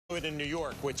it in New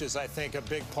York, which is, I think, a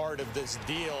big part of this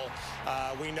deal.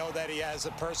 We know that he has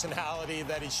a personality,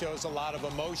 that he shows a lot of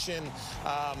emotion,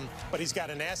 but he's got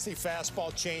a nasty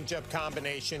fastball changeup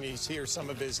combination. You hear some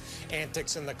of his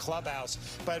antics in the clubhouse.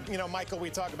 But, you know, Michael, we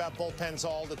talk about bullpens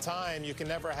all the time. You can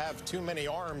never have too many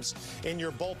arms in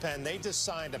your bullpen. They just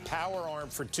signed a power arm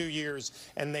for 2 years,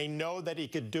 and they know that he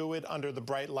could do it under the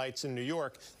bright lights in New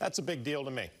York. That's a big deal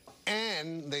to me.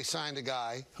 And they signed a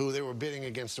guy who they were bidding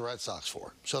against the Red Sox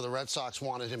for. So the Red Sox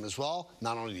wanted him as well.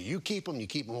 Not only do you keep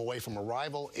him away from a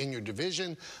rival in your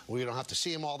division. We don't have to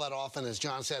see him all that often. As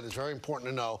John said, it's very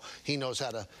important to know he knows how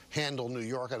to handle New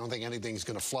York. I don't think anything's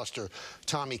going to fluster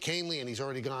Tommy Kahnle, and he's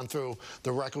already gone through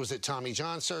the requisite Tommy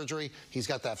John surgery. He's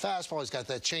got that fastball. He's got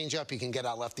that changeup. He can get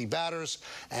out lefty batters.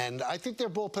 And I think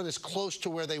their bullpen is close to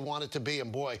where they want it to be.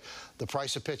 And, boy, the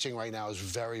price of pitching right now is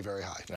very, very high.